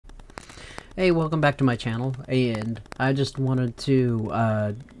Hey, welcome back to my channel, and I just wanted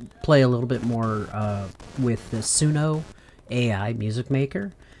to play a little bit more with the Suno AI Music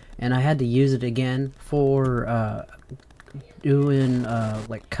Maker, and I had to use it again for doing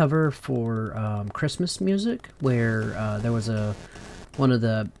like cover for Christmas music, where there was one of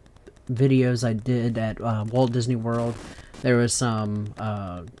the videos I did at Walt Disney World. There was some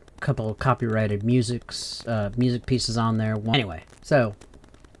couple of copyrighted music pieces on there. Anyway, so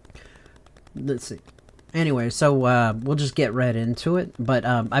let's see. Anyway, so we'll just get right into it. But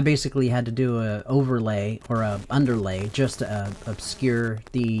I basically had to do a overlay or a underlay just to obscure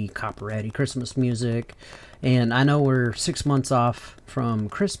the copyrighted Christmas music. And I know we're 6 months off from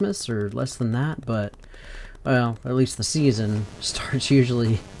Christmas, or less than that, but well, at least the season starts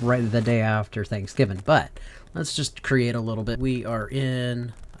usually right the day after Thanksgiving. But let's just create a little bit. We are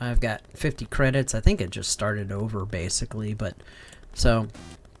in, I've got 50 credits. I think it just started over basically, but so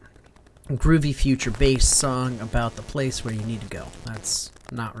groovy future bass song about the place where you need to go. That's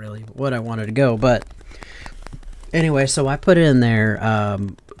not really what I wanted to go, but anyway, so I put in there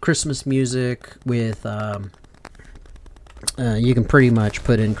Christmas music with you can pretty much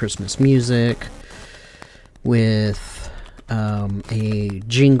put in Christmas music with a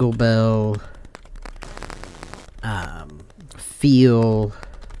jingle bell feel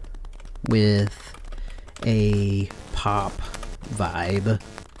with a pop vibe.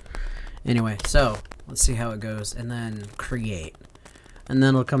 Anyway, so let's see how it goes, and then create, and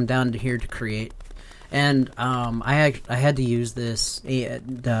then it'll come down to here to create. And I had to use this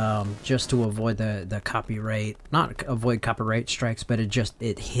just to avoid the copyright, not avoid copyright strikes, but it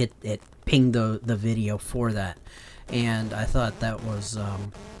pinged the video for that, and I thought that was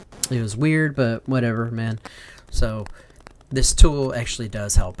it was weird, but whatever, man. So this tool actually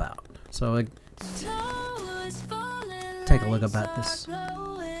does help out. So take a look about this.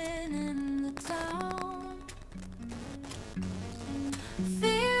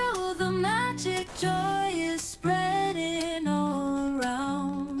 Joy is spreading all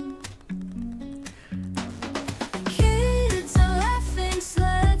around. Kids are laughing,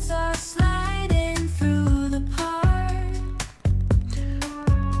 sleds are sliding through the park.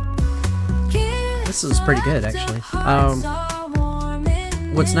 This is pretty good, actually.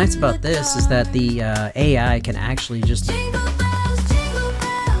 What's nice about this is that the AI can actually just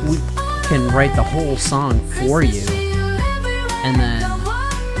can write the whole song for you, and then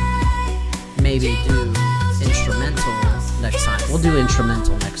maybe do instrumental next time. We'll do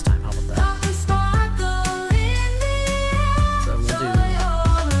instrumental next time. How about that? So we'll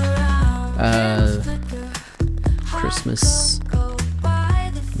do Christmas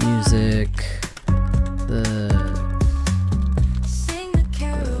music, the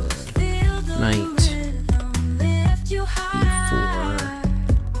night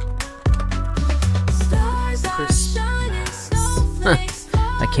before Christmas.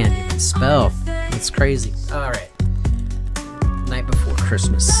 I can't even spell. It's crazy. Alright. Night before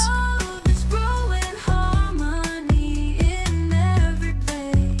Christmas.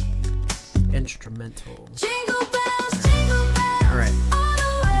 Instrumental. Alright.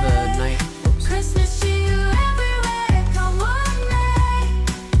 The night. Oops.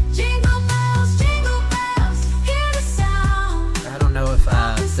 I don't know if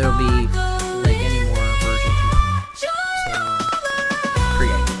there'll be like any more versions. So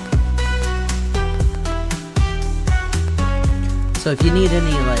create. So if you need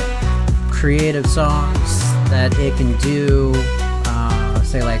any like creative songs that it can do,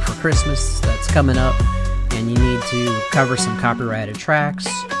 say like for Christmas that's coming up, and you need to cover some copyrighted tracks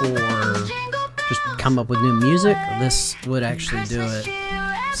or just come up with new music, this would actually do it.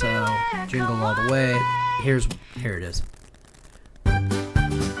 So jingle all the way. Here it is.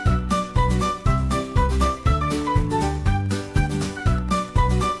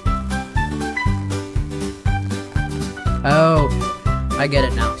 Oh, I get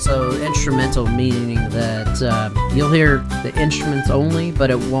it now. So instrumental meaning that you'll hear the instruments only, but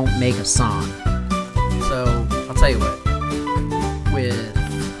it won't make a song. So I'll tell you what, with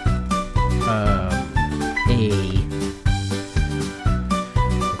a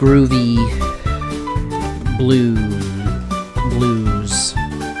groovy blues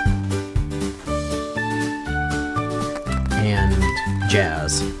and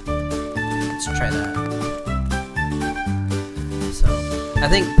jazz. Let's try that. I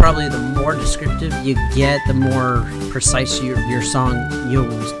think probably the more descriptive you get, the more precise your song you'll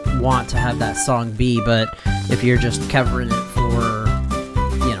want to have that song be. But if you're just covering it for,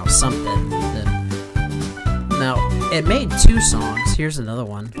 you know, something, then now it made 2 songs. Here's another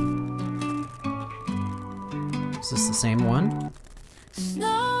one. Is this the same one?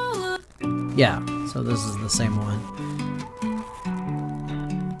 Yeah, so this is the same one.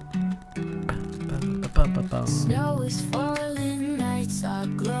 Snow is falling, nights are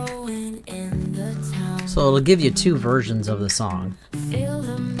glowing in the town. So it'll give you 2 versions of the song, Feel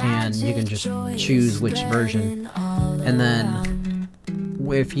the and you can just magic, joy choose is which version. spreading all And then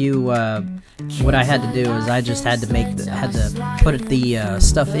if you what I had to do is I just had to put the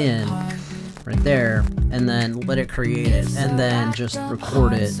stuff in right there, and then let it create it, and then just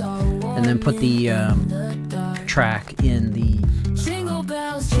record it, and then put the track in the Jingle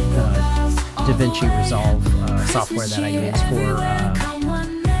bells, jingle bells, DaVinci Resolve software that I use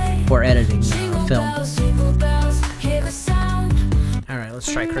for editing film. jingle bells, hear the sound. Alright,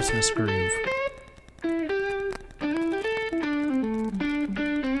 let's try Christmas Groove.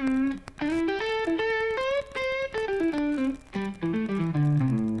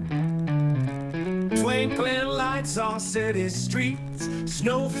 Twinkling lights on city streets,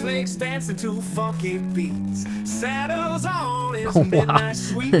 snowflakes dancing to funky beats. Saddles on his midnight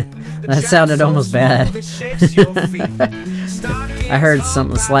sweep. That sounded almost bad. I heard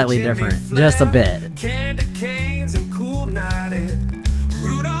something slightly different, just a bit. Candy canes and cool night air.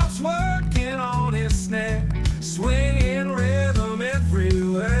 Rudolph's working on his snare, swinging rhythm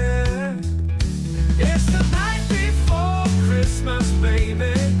everywhere. It's the night before Christmas,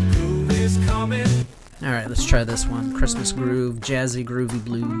 baby. Groove is coming. Alright, let's try this one. Christmas Groove, Jazzy Groovy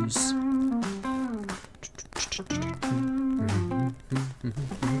Blues.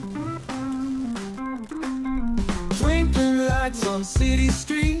 Twinkling lights on city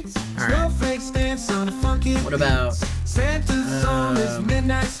streets. All right. Snowflakes dance on a funky What about Santa's on his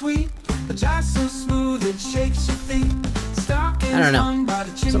midnight sweep. The jive so smooth it shakes your feet. Stockings I don't know. hung by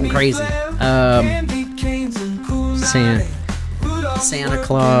the Something chimney crazy. flare. Candy canes and cool night. Rudolph's Santa working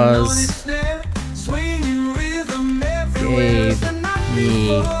Claus on his snare, swinging rhythm everywhere. gave The night me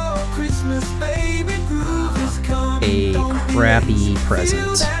before Christmas, baby, groove is coming. a Don't be crappy lazy. Feel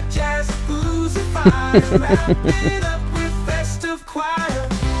present. that jazz blues and fire. Wrap it up with festive choir.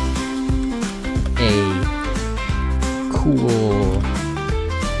 A cool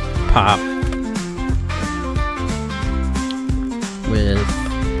pop with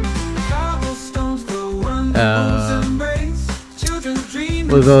Cobblestones glow under embrace. Children dream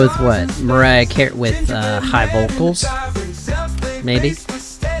we'll go with what? Mariah Carey with high vocals, maybe?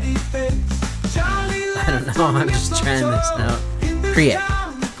 I don't know, I'm just trying this out. Create.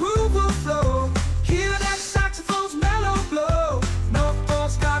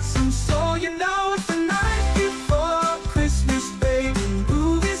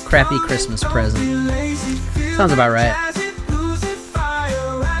 Crappy Christmas present. Sounds about right.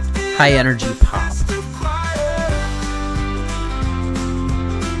 High energy pop.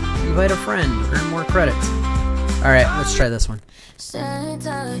 Invite a friend, earn more credits. Alright, let's try this one.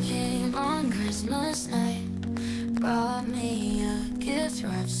 Santa came on Christmas night, brought me a gift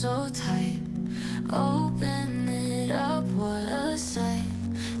wrapped so tight. Open it up, what a sight.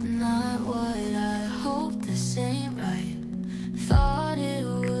 Not what I hoped, this ain't right. Thought it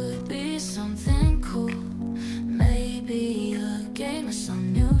would be something cool, maybe a game or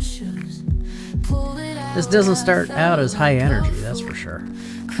some new shoes. Pulled it out, This doesn't start out as high energy, that's for sure.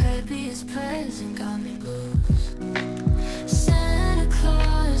 Crabbiest present got me blues. Santa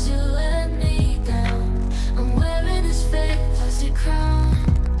Claus, you let me down. I'm wearing this fake plastic crown.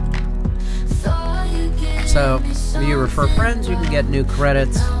 Thought you'd give So, me if you refer something friends, you can get new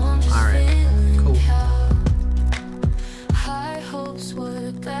credits. now I'm just Alright, feeling cool. cow. High hopes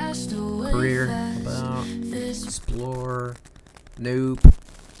were dashed away Career, fast. about, This explore, nope.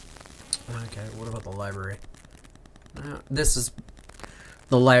 Okay, what about the library? This is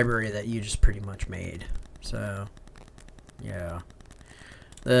the library that you just pretty much made. So, yeah.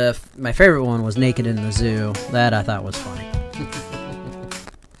 My favorite one was Naked in the Zoo. That I thought was funny.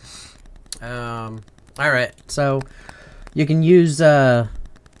 Alright, so you can use Suno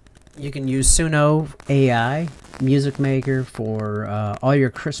AI Music Maker for all your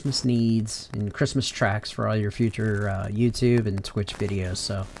Christmas needs and Christmas tracks for all your future YouTube and Twitch videos.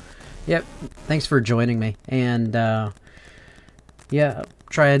 So, yep, thanks for joining me. And yeah,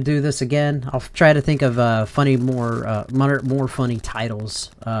 try to do this again. I'll try to think of more funny titles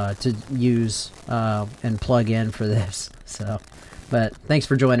to use and plug in for this. So, but thanks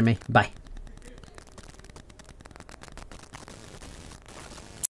for joining me. Bye.